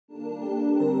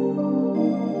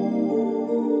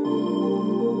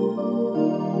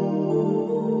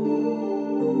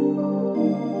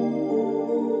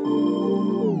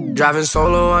Driving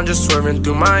solo, I'm just swerving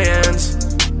through my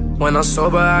ends. When I'm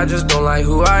sober, I just don't like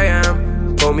who I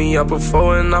am. Pull me up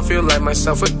before and I feel like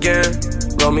myself again.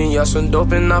 Roll me up some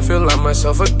dope and I feel like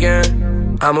myself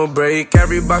again. I'ma break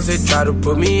every box they try to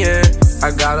put me in. I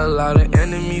got a lot of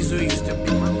enemies who used to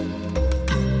be my...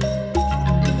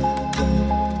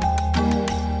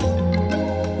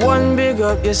 One big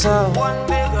up yourself. One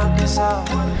big up yourself.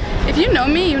 If you know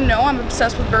me, you know I'm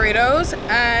obsessed with burritos,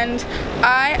 and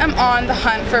I am on the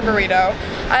hunt for a burrito.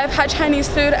 I have had Chinese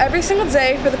food every single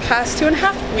day for the past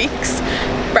 2.5 weeks,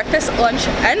 breakfast, lunch,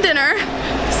 and dinner,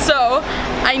 so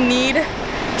I need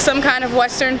some kind of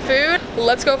Western food.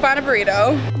 Let's go find a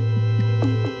burrito.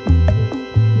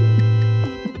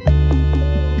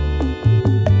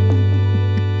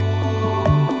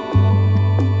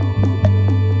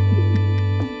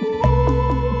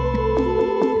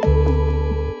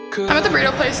 I'm at the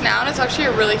burrito place now, and it's actually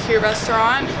a really cute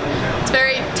restaurant. It's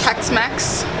very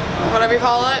Tex-Mex, whatever you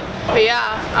call it. But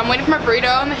yeah, I'm waiting for my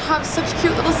burrito, and they have such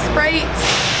cute little Sprites.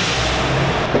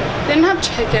 They didn't have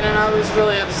chicken, and I was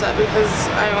really upset because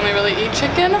I only really eat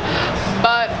chicken.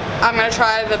 But I'm gonna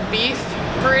try the beef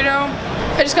burrito.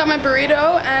 I just got my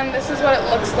burrito, and this is what it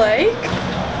looks like.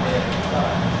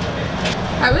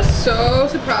 I was so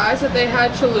surprised that they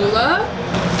had Cholula.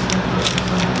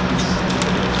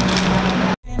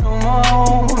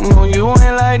 No, you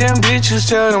ain't like them bitches,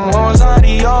 tell them hoes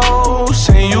adios.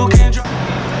 Say you can drive.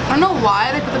 I don't know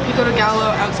why they put the pico de gallo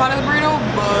outside of the burrito,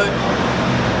 but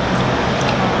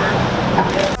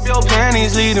your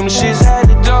panties, leave them shits at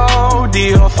the door.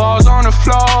 Deal falls on the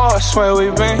floor, I swear we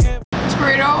been here. This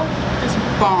burrito is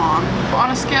bomb.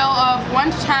 On a scale of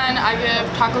 1 to 10, I give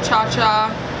Taco Cha-Cha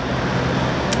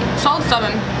solid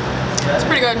 7. It's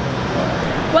pretty good.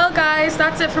 Well guys,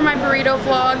 that's it for my burrito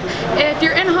vlog. If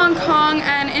you're in Hong Kong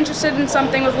and interested in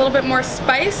something with a little bit more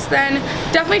spice, then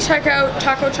definitely check out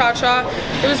Taco Cha-Cha.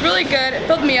 It was really good, it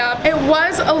filled me up. It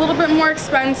was a little bit more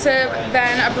expensive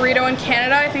than a burrito in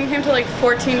Canada. I think it came to like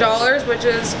 $14, which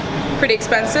is pretty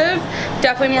expensive.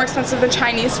 Definitely more expensive than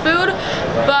Chinese food,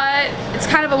 but it's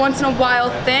kind of a once in a while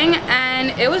thing,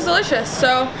 and it was delicious.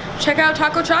 So check out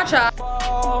Taco Cha-Cha.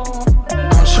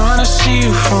 Trying to see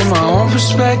you from my own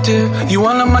perspective. You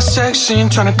all in my section,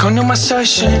 trying to come to my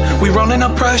session. We rolling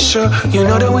up pressure, you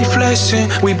know that we flexing.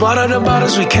 We bought all the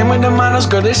bottles, we came with the models.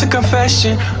 Girl, this a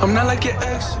confession, I'm not like your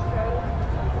ex.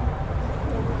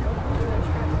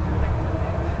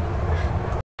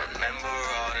 Remember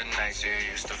all the nights you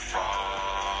used to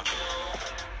fall,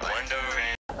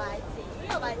 wondering.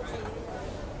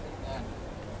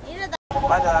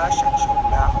 Why did I shut your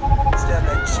mouth? Still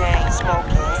a chain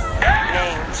smoking,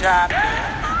 name dropping,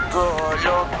 good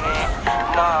looking,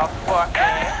 motherfucker.